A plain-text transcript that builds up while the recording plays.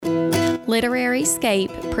Literary Scape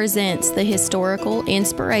presents the historical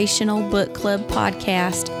inspirational book club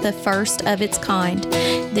podcast, the first of its kind.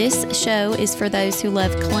 This show is for those who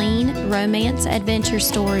love clean romance adventure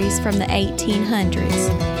stories from the 1800s.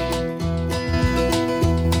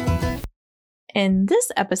 In this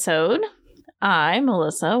episode, I,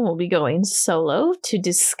 Melissa, will be going solo to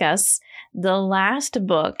discuss the last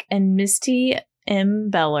book in Misty M.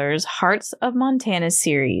 Beller's Hearts of Montana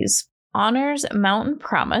series. Honor's Mountain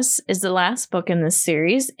Promise is the last book in this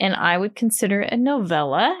series, and I would consider it a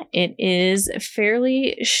novella. It is a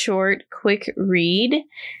fairly short, quick read.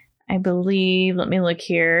 I believe, let me look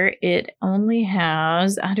here, it only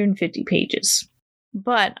has 150 pages.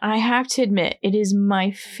 But I have to admit, it is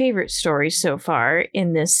my favorite story so far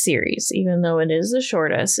in this series. Even though it is the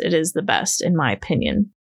shortest, it is the best in my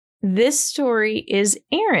opinion. This story is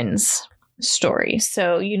Aaron's story.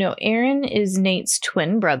 So, Aaron is Nate's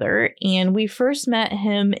twin brother, and we first met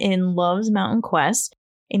him in Love's Mountain Quest,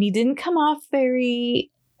 and he didn't come off very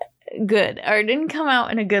good, or didn't come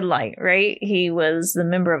out in a good light, right? He was the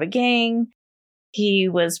member of a gang. He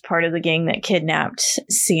was part of the gang that kidnapped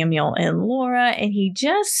Samuel and Laura, and he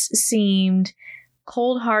just seemed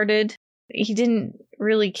cold-hearted. He didn't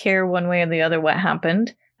really care one way or the other what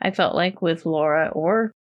happened, I felt like, with Laura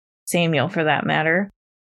or Samuel for that matter.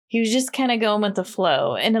 He was just kind of going with the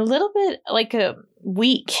flow and a little bit like a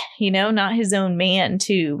weak, not his own man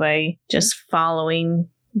too, by just following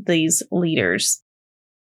these leaders.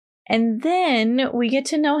 And then we get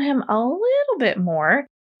to know him a little bit more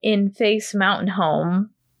in Faith's mountain home,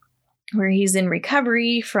 where he's in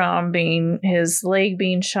recovery from his leg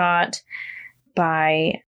being shot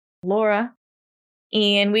by Laura.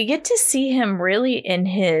 And we get to see him really in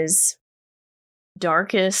his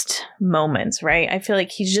darkest moments, right? I feel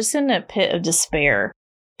like he's just in a pit of despair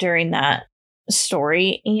during that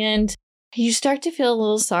story, and you start to feel a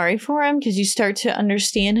little sorry for him because you start to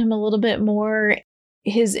understand him a little bit more.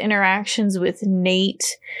 His interactions with Nate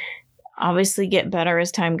obviously get better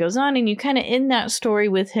as time goes on, and you kind of end that story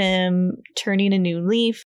with him turning a new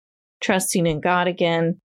leaf, trusting in God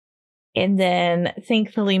again. And then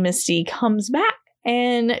thankfully Misty comes back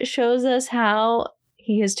and shows us how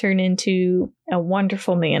he has turned into a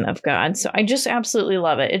wonderful man of God. So I just absolutely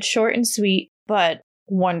love it. It's short and sweet, but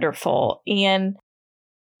wonderful. And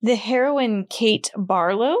the heroine, Kate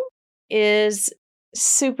Barlow, is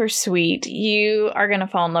super sweet. You are going to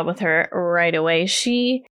fall in love with her right away.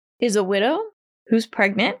 She is a widow who's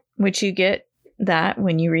pregnant, which you get that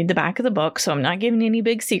when you read the back of the book. So I'm not giving any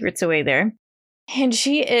big secrets away there. And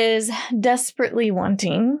she is desperately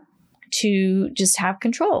wanting to just have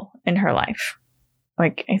control in her life.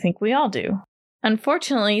 Like I think we all do.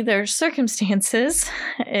 Unfortunately, there are circumstances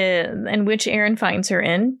in which Aaron finds her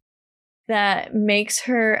in that makes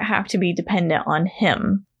her have to be dependent on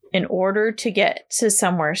him in order to get to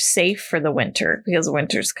somewhere safe for the winter, because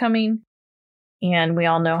winter's coming. And we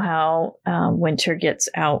all know how winter gets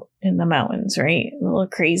out in the mountains, right? A little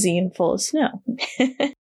crazy and full of snow.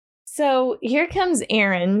 So here comes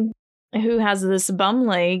Aaron, who has this bum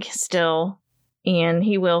leg still. And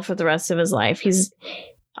he will for the rest of his life.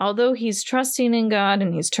 Although he's trusting in God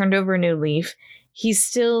and he's turned over a new leaf, he's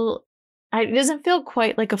still, it doesn't feel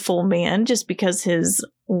quite like a full man just because his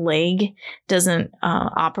leg doesn't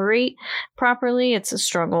operate properly. It's a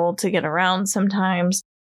struggle to get around sometimes.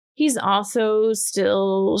 He's also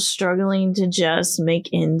still struggling to just make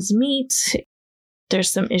ends meet.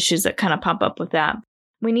 There's some issues that kind of pop up with that.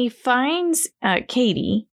 When he finds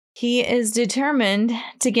Katie, he is determined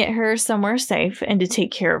to get her somewhere safe and to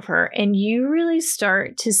take care of her. And you really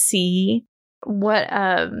start to see what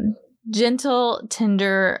a gentle,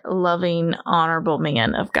 tender, loving, honorable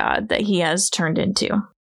man of God that he has turned into.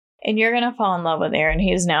 And you're going to fall in love with Aaron.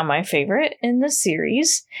 He is now my favorite in the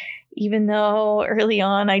series, even though early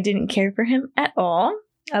on I didn't care for him at all.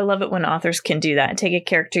 I love it when authors can do that. Take a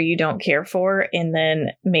character you don't care for and then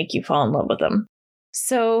make you fall in love with them.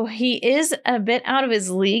 So he is a bit out of his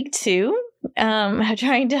league, too,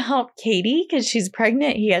 trying to help Katie because she's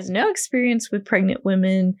pregnant. He has no experience with pregnant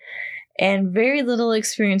women and very little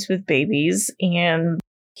experience with babies. And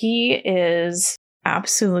he is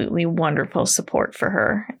absolutely wonderful support for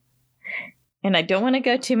her. And I don't want to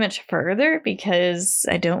go too much further because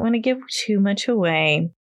I don't want to give too much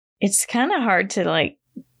away. It's kind of hard to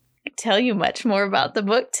tell you much more about the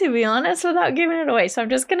book, to be honest, without giving it away. So I'm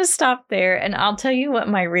just going to stop there and I'll tell you what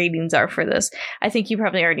my ratings are for this. I think you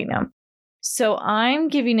probably already know. So I'm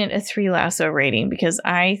giving it a 3 lasso rating because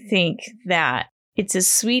I think that it's a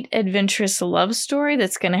sweet, adventurous love story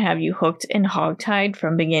that's going to have you hooked and hogtied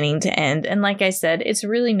from beginning to end. And like I said, it's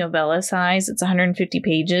really novella size. It's 150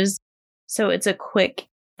 pages. So it's a quick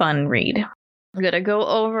fun read. I'm going to go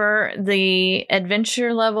over the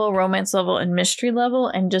adventure level, romance level, and mystery level.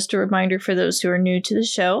 And just a reminder for those who are new to the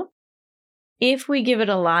show, if we give it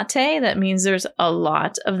a latte, that means there's a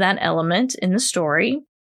lot of that element in the story.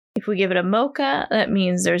 If we give it a mocha, that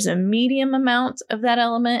means there's a medium amount of that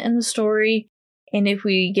element in the story. And if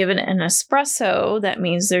we give it an espresso, that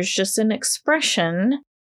means there's just an expression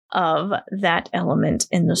of that element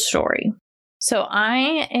in the story. So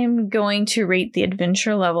I am going to rate the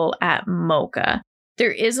adventure level at mocha.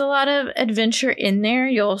 There is a lot of adventure in there.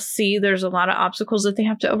 You'll see there's a lot of obstacles that they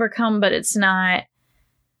have to overcome, but it's not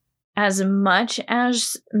as much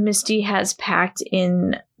as Misty has packed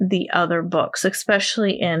in the other books,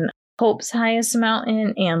 especially in Hope's Highest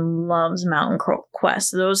Mountain and Love's Mountain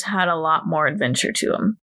Quest. Those had a lot more adventure to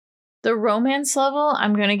them. The romance level,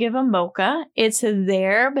 I'm going to give a mocha. It's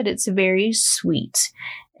there, but it's very sweet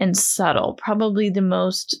and subtle. Probably the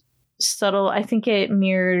most subtle. I think it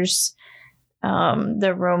mirrors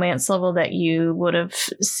the romance level that you would have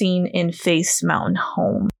seen in Faith's Mountain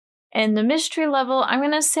Home. And the mystery level, I'm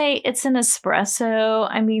going to say it's an espresso.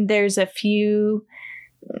 I mean, there's a few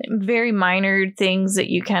very minor things that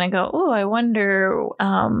you kind of go, oh, I wonder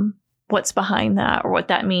what's behind that or what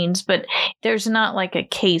that means. But there's not like a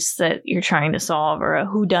case that you're trying to solve or a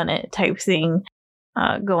whodunit type thing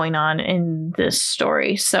going on in this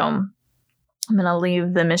story. So I'm going to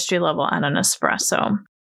leave the mystery level at an espresso.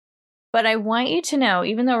 But I want you to know,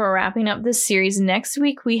 even though we're wrapping up this series, next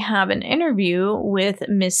week we have an interview with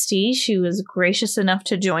Misty. She was gracious enough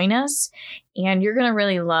to join us, and you're going to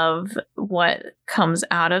really love what comes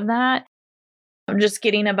out of that. I'm just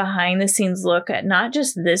getting a behind-the-scenes look at not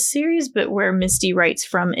just this series, but where Misty writes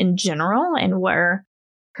from in general and where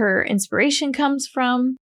her inspiration comes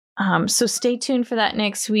from. So stay tuned for that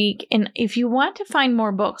next week. And if you want to find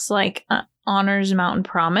more books like Honor's Mountain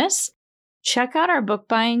Promise, check out our book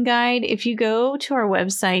buying guide. If you go to our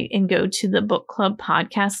website and go to the book club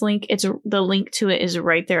podcast link, the link to it is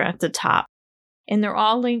right there at the top. And they're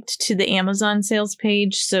all linked to the Amazon sales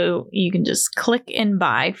page, so you can just click and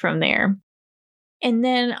buy from there. And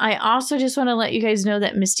then I also just want to let you guys know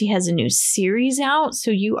that Misty has a new series out,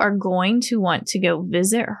 so you are going to want to go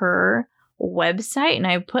visit her website. And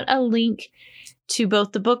I put a link to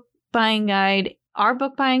both the book buying guide, our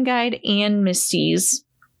book buying guide, and Misty's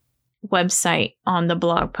website on the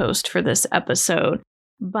blog post for this episode.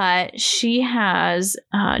 But she has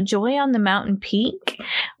Joy on the Mountain Peak,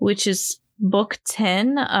 which is book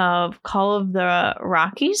 10 of Call of the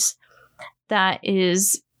Rockies. That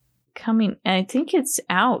is coming. I think it's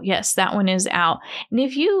out. Yes, that one is out. And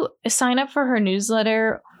if you sign up for her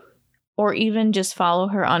newsletter or even just follow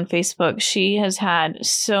her on Facebook, she has had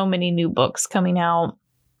so many new books coming out.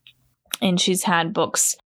 And she's had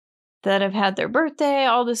books that have had their birthday,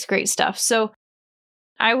 all this great stuff. So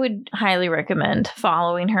I would highly recommend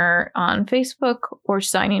following her on Facebook or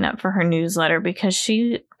signing up for her newsletter because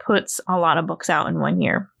she puts a lot of books out in 1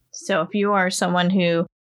 year. So if you are someone who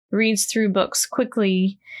reads through books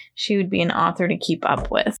quickly, she would be an author to keep up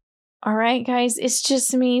with. All right, guys, it's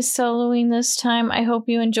just me soloing this time. I hope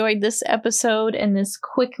you enjoyed this episode and this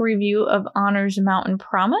quick review of Honor's Mountain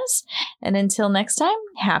Promise. And until next time,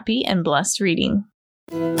 happy and blessed reading.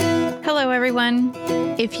 Hello, everyone.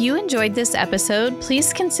 If you enjoyed this episode,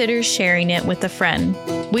 please consider sharing it with a friend.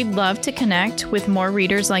 We'd love to connect with more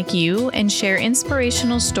readers like you and share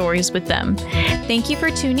inspirational stories with them. Thank you for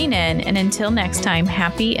tuning in, and until next time,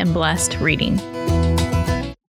 happy and blessed reading.